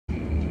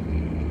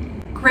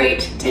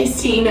great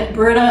tasting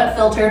Brita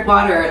filtered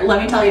water.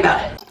 Let me tell you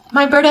about it.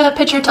 My Brita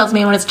pitcher tells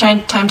me when it's time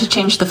to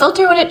change the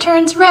filter when it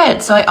turns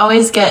red. So I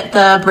always get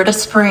the Brita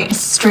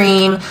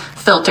Stream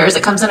filters.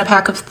 It comes in a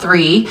pack of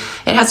 3.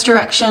 It has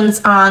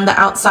directions on the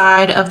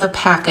outside of the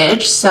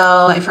package.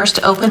 So I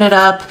first open it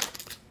up.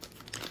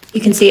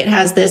 You can see it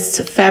has this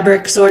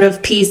fabric sort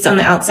of piece on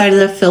the outside of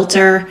the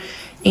filter,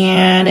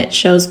 and it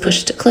shows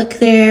push to click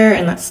there,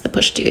 and that's the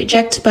push to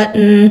eject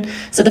button.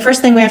 So the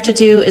first thing we have to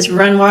do is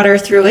run water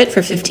through it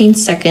for 15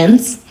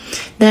 seconds.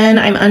 Then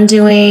I'm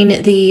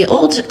undoing the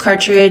old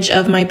cartridge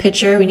of my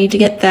pitcher. We need to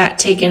get that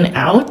taken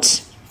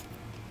out.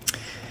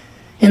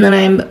 And then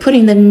I'm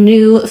putting the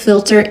new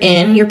filter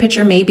in. Your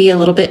pitcher may be a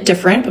little bit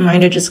different, but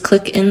mine to just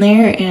click in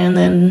there and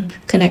then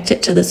connect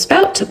it to the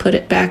spout to put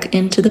it back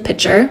into the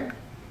pitcher.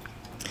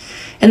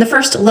 And the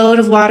first load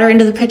of water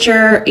into the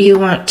pitcher you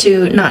want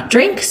to not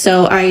drink,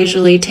 so I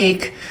usually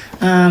take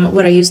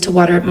what I use to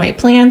water my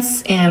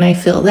plants and I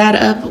fill that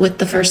up with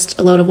the first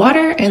load of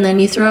water, and then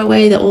you throw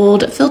away the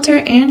old filter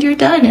and you're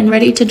done and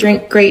ready to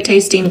drink great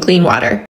tasting clean water.